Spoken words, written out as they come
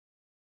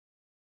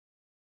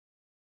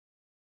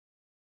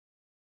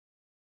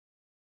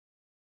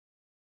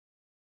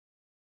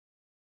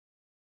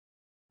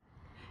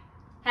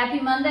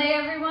Happy Monday,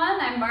 everyone.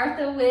 I'm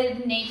Martha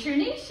with Nature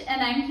Niche,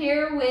 and I'm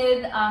here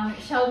with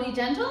Shelby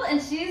Gentle, and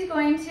she's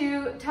going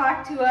to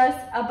talk to us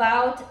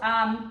about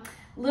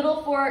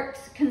Little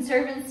Forks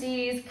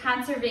Conservancy's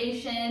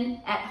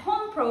Conservation at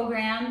Home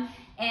program.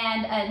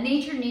 And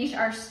Nature Niche,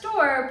 our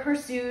store,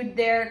 pursued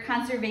their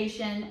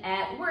Conservation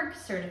at Work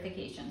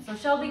certification. So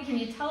Shelby, can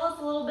you tell us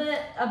a little bit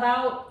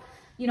about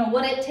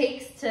what it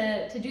takes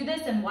to do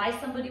this and why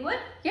somebody would?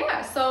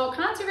 Yeah, so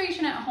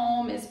Conservation at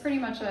Home is pretty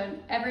much an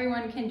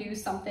everyone can do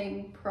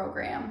something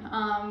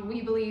program.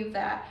 We believe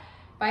that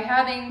by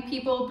having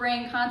people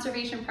bring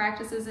conservation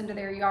practices into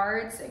their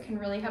yards, it can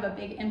really have a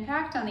big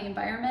impact on the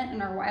environment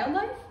and our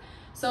wildlife.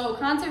 So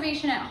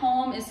Conservation at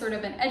Home is sort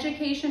of an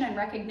education and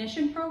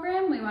recognition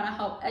program. We want to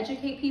help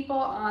educate people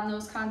on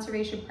those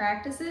conservation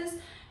practices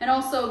and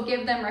also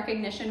give them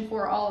recognition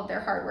for all of their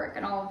hard work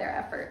and all of their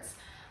efforts.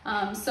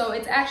 So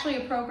it's actually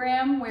a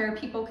program where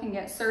people can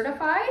get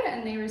certified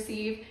and they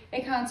receive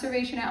a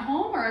Conservation at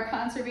Home or a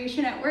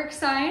Conservation at Work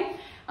sign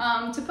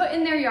to put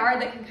in their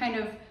yard that can kind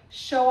of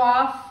show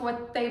off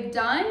what they've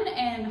done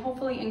and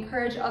hopefully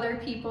encourage other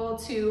people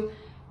to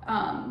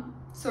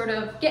sort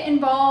of get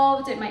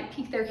involved. It might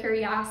pique their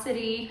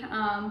curiosity.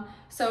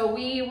 So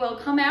we will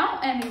come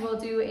out and we will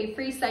do a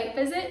free site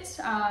visit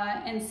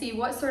and see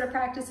what sort of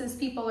practices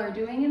people are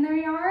doing in their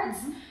yards.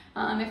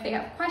 If they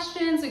have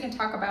questions, we can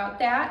talk about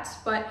that.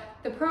 But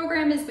the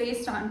program is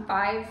based on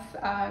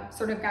 5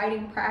 sort of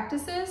guiding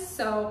practices.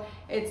 So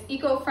it's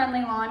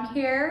eco-friendly lawn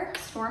care,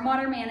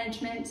 stormwater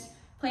management,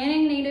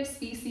 planting native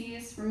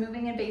species,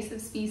 removing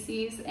invasive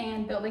species,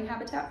 and building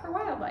habitat for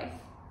wildlife.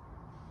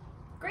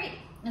 Great.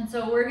 And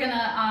so we're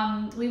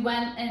gonna, we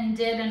went and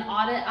did an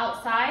audit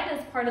outside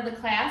as part of the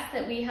class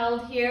that we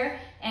held here,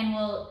 and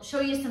we'll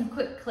show you some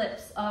quick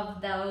clips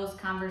of those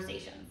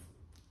conversations.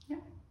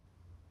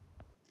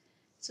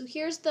 So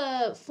here's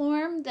the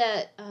form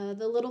that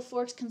the Little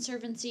Forks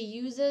Conservancy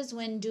uses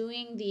when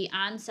doing the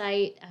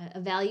on-site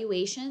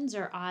evaluations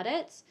or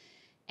audits.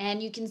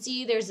 And you can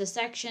see there's a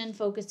section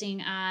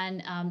focusing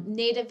on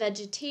native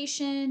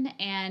vegetation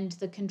and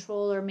the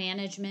control or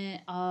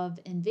management of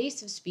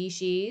invasive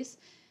species,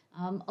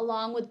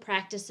 along with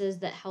practices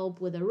that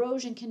help with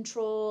erosion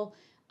control,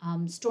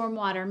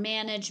 stormwater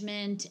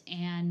management,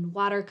 and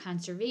water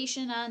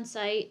conservation on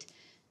site,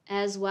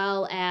 as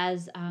well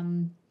as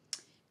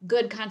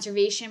good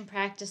conservation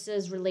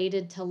practices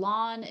related to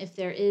lawn, if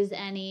there is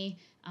any,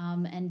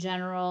 and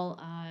general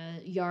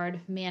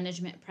yard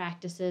management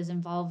practices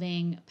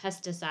involving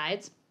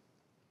pesticides.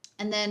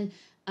 And then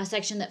a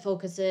section that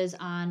focuses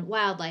on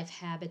wildlife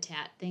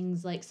habitat,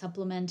 things like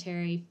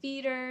supplementary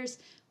feeders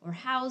or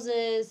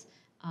houses,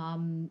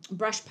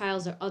 brush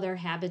piles or other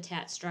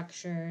habitat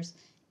structures,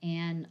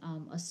 and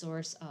a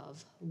source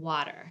of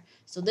water.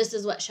 So this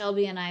is what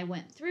Shelby and I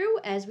went through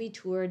as we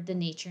toured the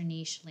Nature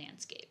Niche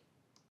landscape.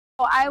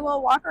 I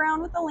will walk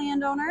around with the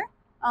landowner.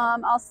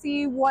 I'll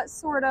see what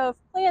sort of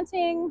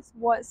plantings,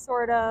 what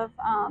sort of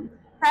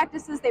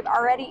practices they've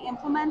already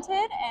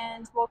implemented,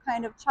 and we'll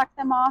kind of check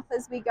them off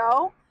as we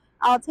go.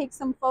 I'll take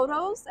some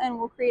photos and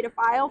we'll create a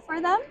file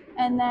for them,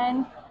 and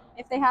then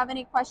if they have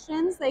any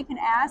questions they can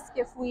ask.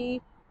 If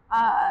we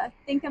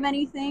think of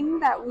anything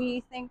that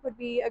we think would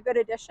be a good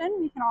addition,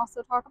 we can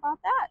also talk about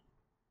that.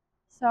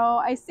 So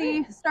I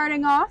see,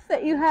 starting off,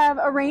 that you have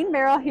a rain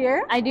barrel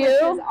here. I do. Which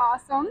is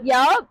awesome.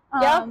 Yep.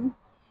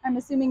 I'm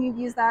assuming you've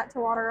used that to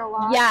water a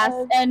lot. Yes,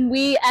 and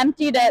we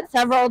emptied it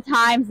several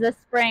times this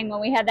spring when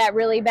we had that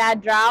really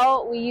bad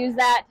drought. We use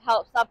that to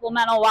help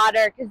supplemental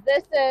water because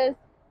this is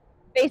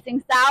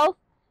facing south,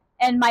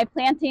 and my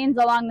plantings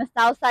along the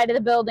south side of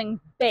the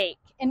building bake.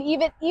 And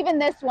even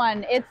this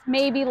one, it's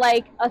maybe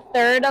like a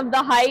third of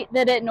the height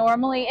that it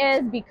normally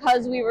is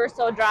because we were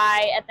so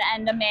dry at the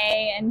end of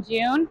May and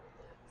June.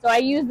 So I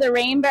use the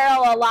rain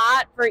barrel a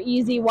lot for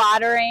easy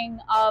watering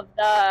of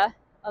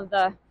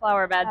the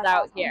flower beds. That's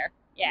out awesome. Here.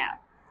 Yeah.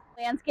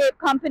 Landscape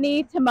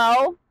company to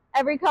mow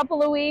every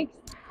couple of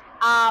weeks.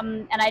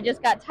 And I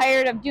just got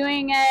tired of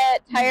doing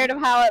it, tired of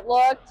how it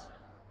looked.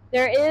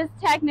 There is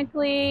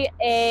technically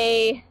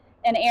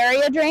an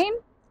area drain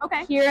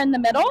here in the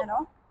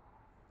middle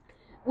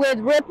with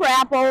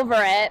riprap over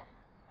it.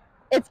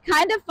 It's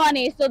kind of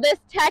funny. So this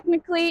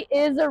technically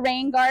is a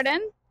rain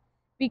garden,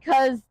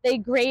 because they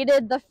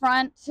graded the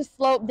front to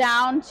slope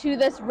down to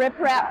this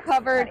riprap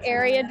covered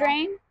area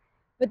drain.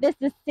 But this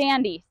is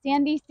sandy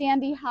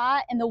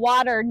hot, and the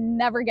water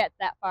never gets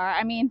that far.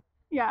 I mean,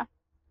 yeah,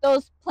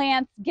 those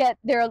plants get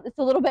there, it's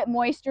a little bit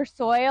moister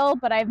soil,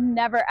 but I've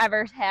never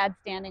ever had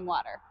standing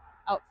water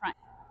out front.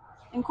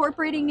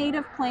 Incorporating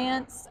native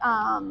plants,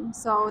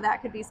 so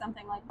that could be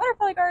something like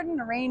butterfly garden,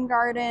 a rain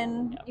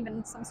garden,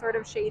 even some sort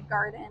of shade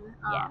garden,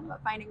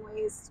 but finding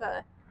ways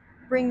to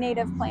bring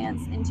native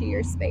plants into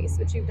your space,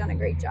 which you've done a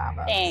great job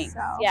of. Thanks. So.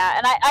 Yeah,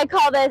 and I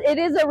call this, it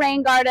is a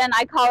rain garden.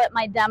 I call it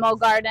my demo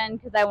garden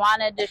because I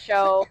wanted to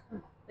show,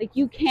 like,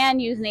 you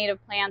can use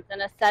native plants in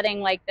a setting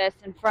like this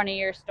in front of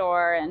your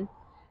store, and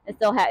it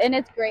still have, and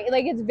it's great.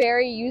 Like, it's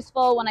very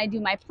useful when I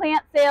do my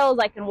plant sales.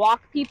 I can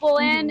walk people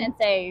in and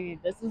say,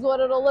 this is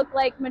what it'll look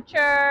like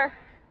mature.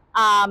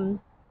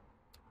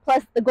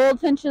 plus the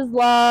goldfinches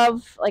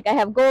love, like I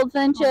have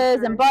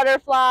goldfinches and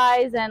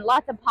butterflies, and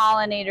lots of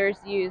pollinators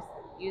use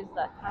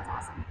the. That's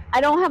awesome.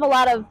 I don't have a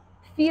lot of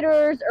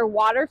feeders or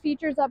water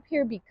features up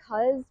here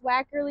because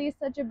Wackerly is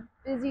such a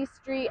busy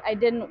street. I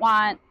didn't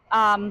want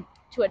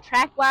to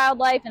attract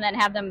wildlife and then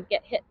have them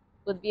get hit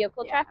with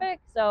vehicle traffic.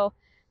 So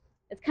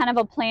it's kind of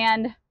a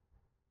planned,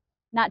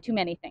 not too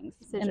many things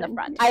in the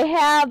front.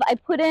 I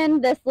put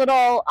in this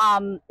little,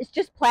 it's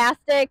just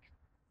plastic,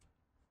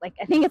 like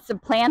I think it's a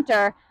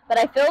planter, but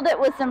I filled it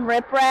with some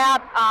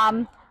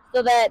riprap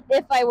so that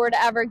if I were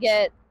to ever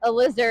get a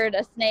lizard,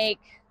 a snake,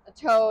 a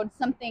toad,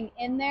 something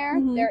in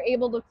there, they're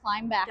able to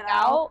climb back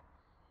out.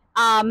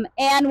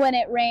 And when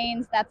it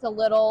rains, that's a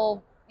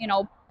little, you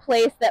know,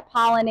 place that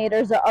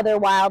pollinators or other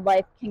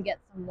wildlife can get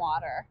some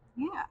water.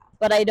 Yeah.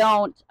 But I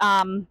don't,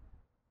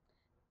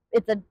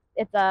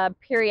 it's a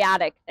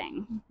periodic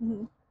thing.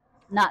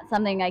 Not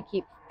something I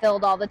keep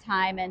filled all the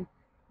time, and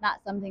not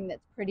something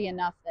that's pretty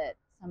enough that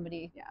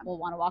somebody will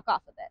want to walk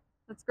off of it.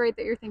 That's great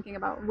that you're thinking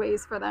about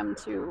ways for them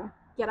to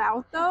get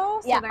out though.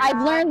 So yeah, I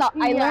learned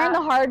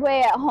the hard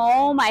way at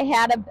home. I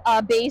had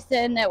a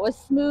basin that was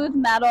smooth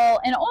metal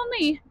and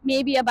only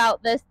maybe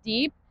about this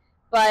deep,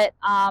 but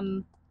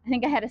I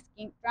think I had a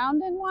skink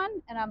drowned in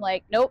one, and I'm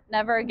like, nope,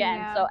 never again.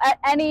 Yeah. So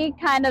any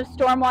kind of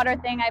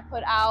stormwater thing I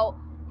put out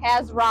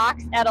has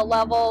rocks at a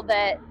level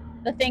that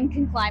the thing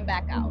can climb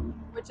back out.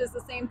 Which is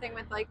the same thing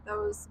with like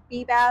those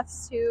bee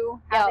baths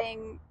too,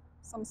 having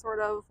some sort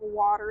of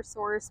water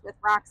source with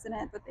rocks in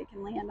it that they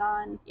can land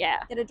on,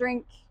 get a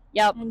drink,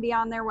 and be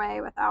on their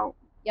way without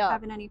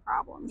having any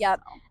problems. So.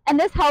 And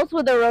this helps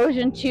with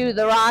erosion too.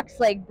 The rocks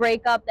like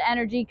break up the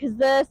energy, because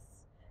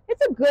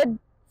it's a good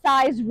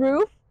size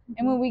roof,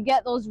 and when we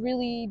get those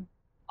really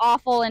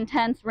awful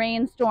intense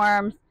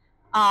rainstorms,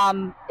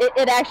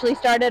 it actually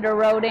started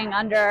eroding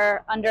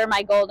under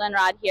my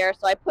goldenrod here.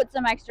 So I put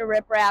some extra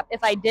riprap.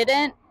 If I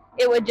didn't,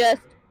 it would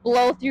just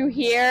blow through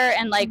here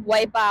and like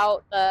wipe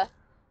out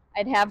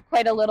I'd have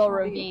quite a little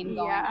ravine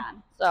going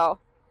on. So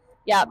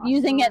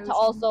using it to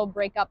also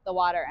break up the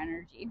water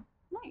energy.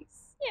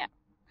 Nice. Yeah.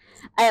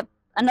 I have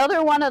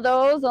another one of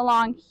those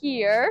along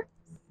here.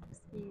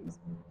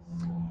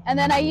 And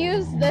then I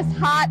use this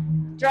hot,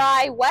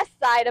 dry west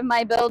side of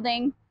my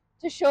building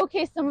to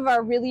showcase some of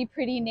our really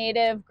pretty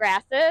native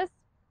grasses.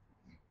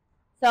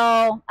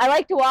 So I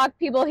like to walk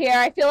people here.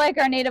 I feel like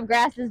our native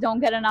grasses don't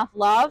get enough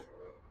love.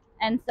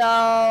 And so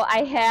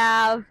I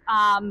have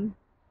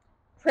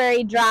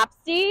prairie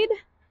dropseed.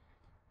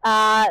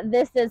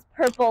 This is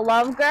purple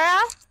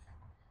lovegrass.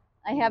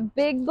 I have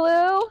big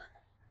blue.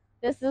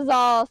 This is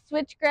all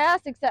switchgrass,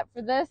 except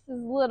for this is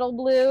little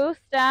blue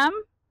stem.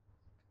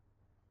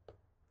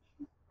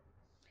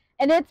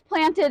 And it's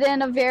planted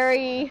in a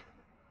very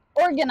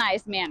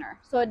organized manner.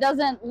 So it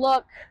doesn't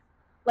look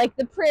like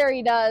the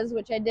prairie does,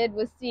 which I did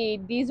with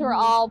seed. These were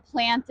all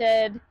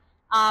planted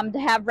to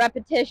have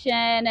repetition,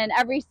 and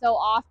every so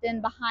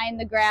often behind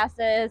the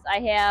grasses I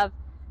have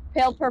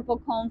pale purple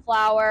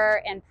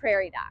coneflower and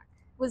prairie dock.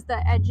 Was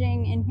the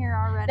edging in here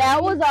already?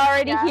 That was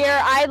already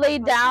here. I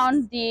laid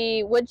down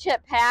the wood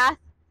chip path.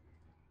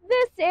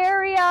 This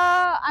area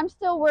I'm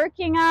still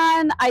working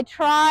on. I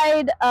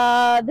tried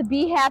the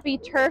Be Happy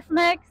turf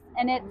mix,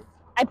 and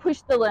I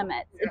pushed the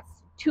limits.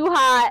 It's too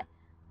hot,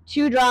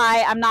 too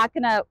dry. I'm not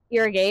gonna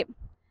irrigate.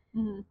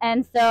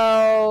 And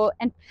so,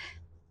 and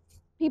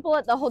people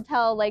at the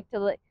hotel like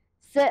to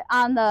sit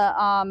on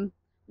the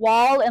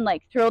wall and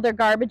like throw their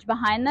garbage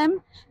behind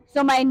them.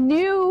 So my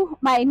new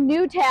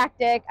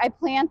tactic, I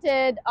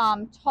planted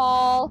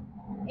tall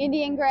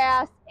Indian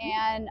grass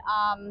and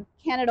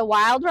Canada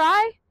wild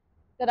rye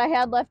that I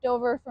had left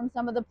over from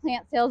some of the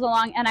plant sales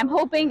along, and I'm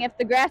hoping if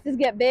the grasses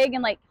get big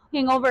and like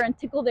hang over and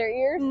tickle their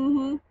ears,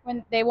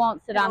 when they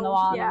won't sit on the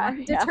wall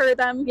anymore. Deter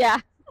them.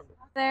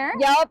 There.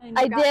 Yep,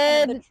 I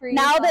did.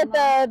 Now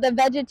that the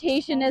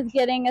vegetation is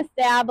getting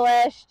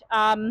established,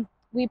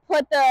 we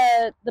put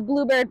the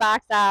bluebird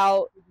box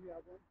out.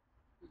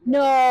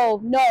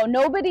 No,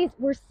 nobody's,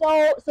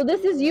 so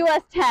this is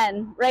US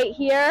 10 right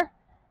here,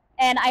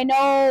 and I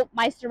know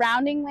my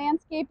surrounding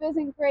landscape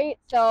isn't great,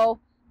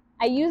 so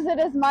I use it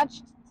as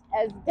much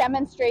as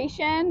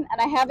demonstration, and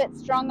I have it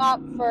strung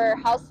up for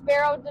house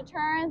sparrow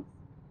deterrence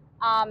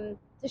to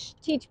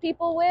teach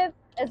people with,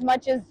 as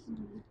much as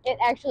it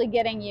actually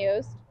getting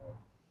used.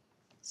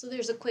 So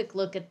there's a quick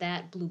look at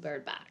that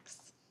bluebird box.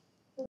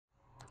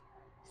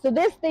 So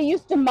this, they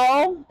used to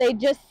mow, they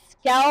just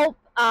scalp.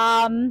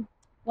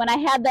 When I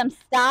had them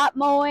stop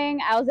mowing,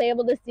 I was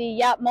able to see,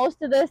 yep,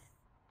 most of this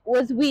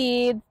was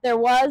weeds. There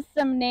was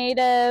some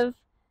native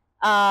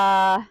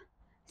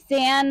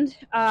sand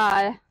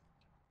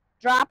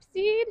drop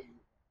seed.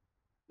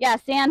 Yeah,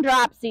 sand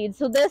drop seed.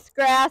 So this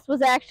grass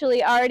was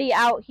actually already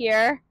out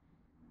here,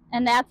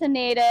 and that's a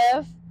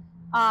native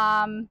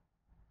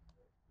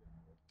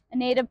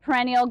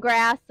perennial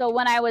grass. So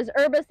when I was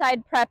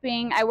herbicide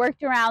prepping, I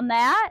worked around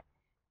that.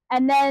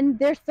 And then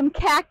there's some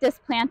cactus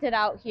planted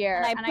out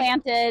here. And I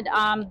planted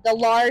the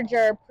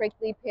larger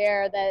prickly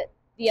pear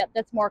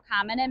that's more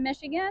common in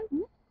Michigan.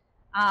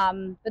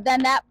 But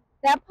then that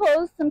that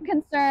posed some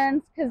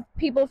concerns because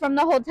people from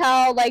the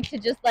hotel like to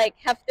just like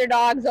heft their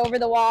dogs over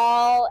the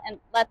wall and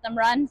let them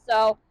run.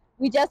 So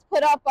we just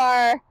put up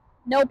our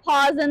 "No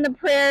paws in the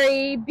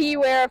prairie,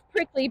 beware of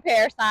prickly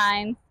pear"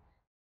 signs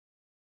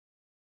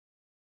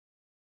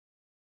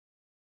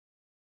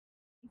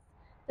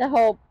to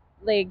hope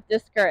like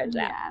discourage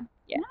that.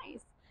 Yeah.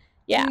 Nice.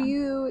 Yeah. Do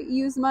you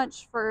use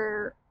much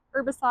for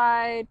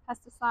herbicide,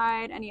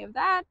 pesticide, any of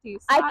that? Do you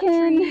spot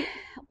treat?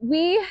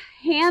 We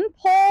hand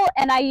pull,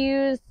 and I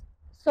use,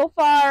 so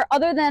far,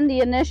 other than the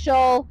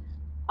initial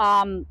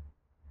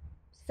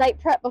site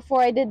prep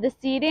before I did the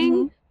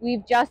seeding,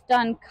 we've just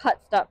done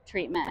cut stump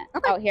treatment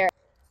out here.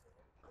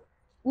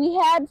 We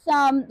had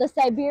the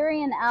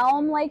Siberian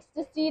elm likes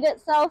to seed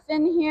itself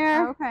in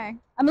here. Okay.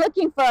 I'm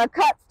looking for a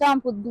cut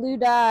stump with blue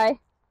dye.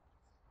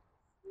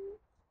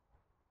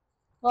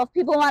 Well, if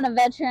people want to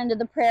venture into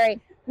the prairie,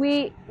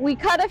 we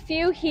cut a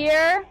few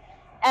here,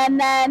 and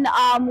then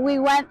we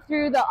went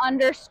through the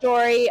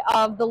understory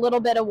of the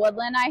little bit of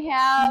woodland I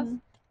have,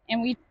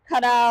 and we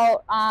cut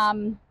out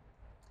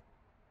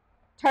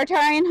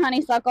Tartarian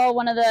honeysuckle,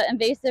 one of the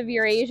invasive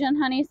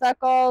Eurasian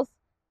honeysuckles,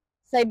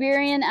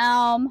 Siberian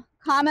elm,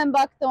 common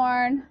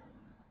buckthorn,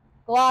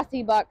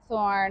 glossy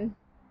buckthorn,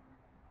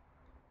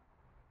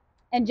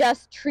 and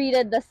just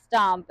treated the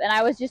stump. And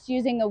I was just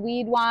using a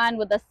weed wand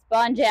with a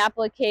sponge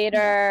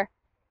applicator,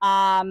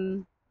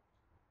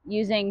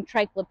 using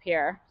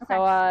triclopyr. So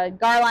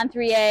Garlon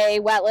 3A,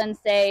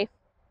 wetland safe,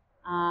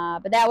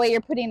 but that way you're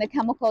putting the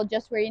chemical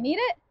just where you need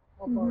it.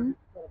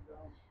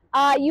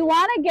 You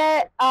want to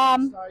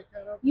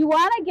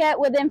get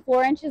within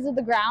 4 inches of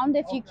the ground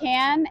if you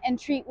can, and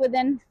treat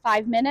within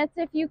 5 minutes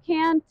if you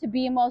can to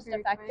be most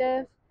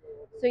effective.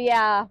 So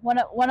yeah,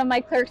 one of my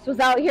clerks was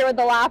out here with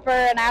the lopper,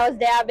 and I was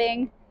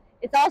dabbing.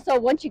 It's also,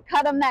 once you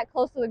cut them that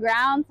close to the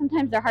ground,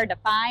 sometimes they're hard to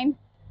find.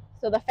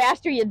 So the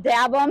faster you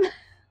dab them,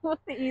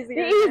 the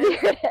easier it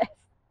is.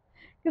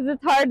 Because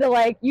it's hard to,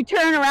 like, you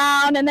turn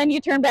around and then you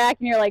turn back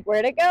and you're like,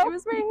 where'd it go? It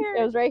was right here.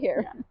 It was right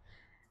here.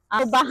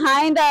 Yeah.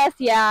 Behind us,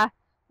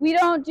 we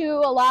don't do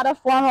a lot of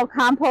formal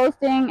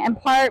composting, in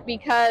part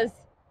because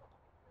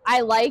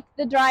I like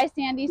the dry,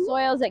 sandy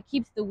soils. It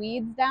keeps the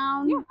weeds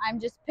down. I'm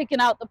just picking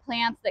out the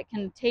plants that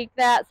can take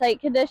that site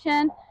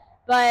condition.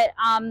 But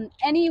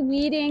any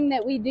weeding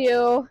that we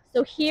do,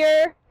 so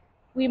here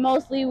we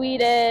mostly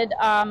weeded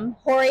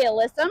Horia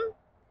alyssum,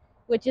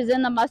 which is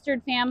in the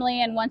mustard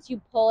family, and once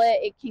you pull it,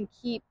 it can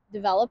keep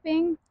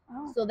developing.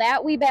 So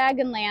that we bag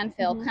in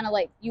landfill, kind of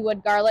like you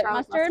would garlic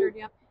mustard.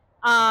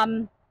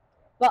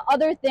 But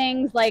other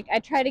things, like I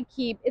try to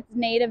keep, it's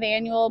native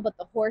annual, but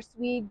the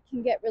horseweed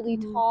can get really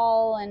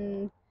tall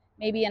and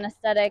maybe an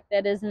aesthetic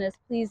that isn't as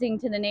pleasing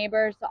to the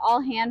neighbors. So I'll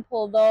hand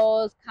pull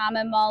those,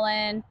 common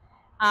mullein,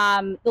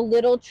 the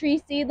little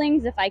tree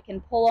seedlings, if I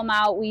can pull them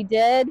out, we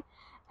did.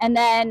 And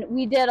then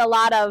we did a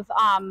lot of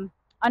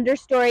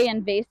understory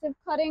invasive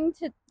cutting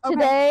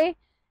today.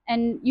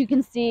 And you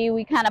can see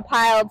we kind of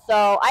piled.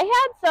 So I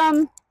had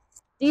some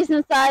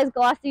decent sized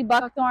glossy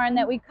buckthorn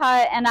that we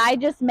cut, and I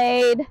just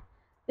made,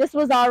 this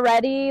was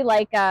already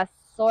like a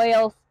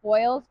soil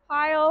spoils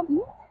pile,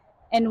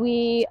 and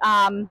we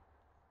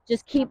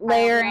just keep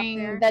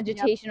layering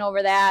vegetation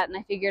over that, and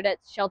I figured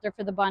it's shelter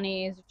for the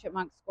bunnies,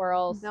 chipmunk,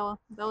 squirrels.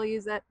 They'll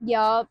use it.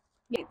 Yup.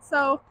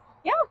 So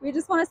yeah, we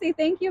just want to say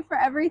thank you for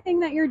everything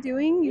that you're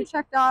doing. You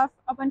checked off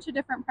a bunch of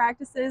different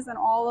practices and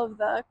all of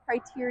the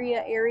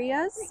criteria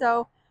areas.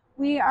 So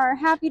we are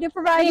happy to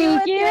provide you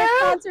with your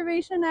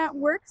Conservation at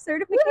Work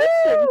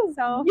certification.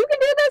 So you can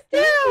do this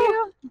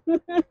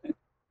too.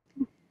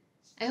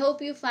 I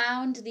hope you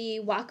found the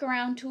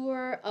walk-around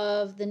tour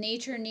of the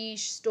Nature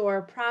Niche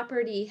store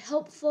property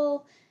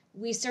helpful.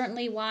 We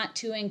certainly want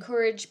to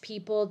encourage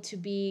people to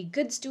be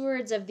good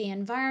stewards of the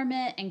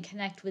environment and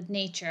connect with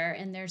nature.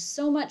 And there's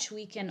so much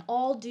we can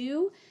all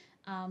do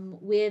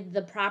with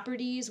the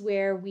properties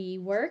where we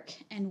work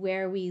and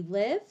where we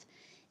live.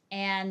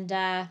 And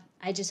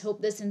I just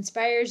hope this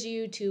inspires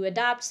you to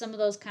adopt some of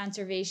those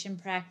conservation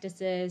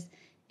practices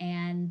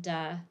and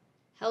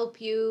help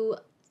you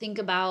think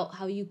about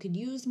how you could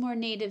use more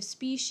native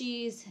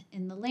species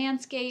in the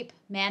landscape,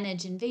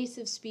 manage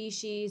invasive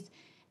species,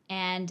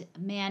 and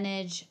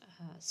manage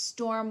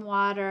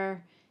stormwater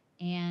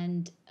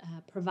and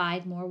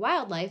provide more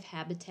wildlife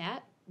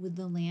habitat with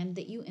the land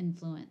that you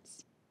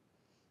influence.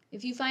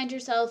 If you find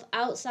yourself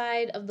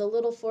outside of the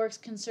Little Forks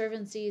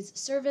Conservancy's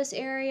service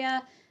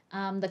area,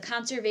 the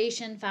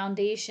Conservation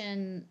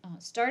Foundation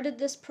started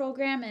this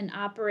program and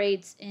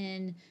operates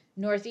in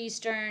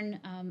northeastern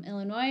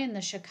Illinois in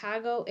the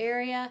Chicago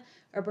area,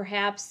 or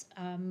perhaps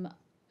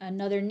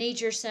another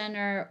nature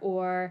center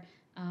or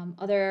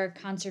other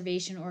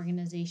conservation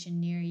organization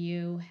near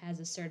you has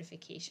a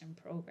certification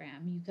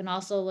program. You can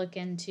also look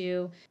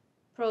into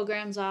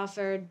programs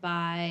offered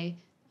by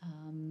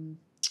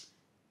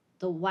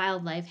the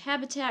Wildlife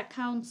Habitat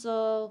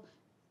Council,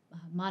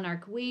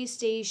 Monarch Way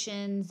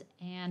Stations,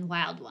 and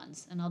Wild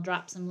Ones. And I'll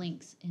drop some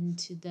links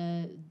into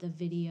the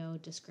video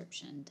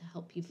description to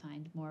help you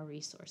find more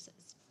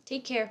resources.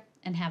 Take care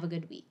and have a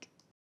good week.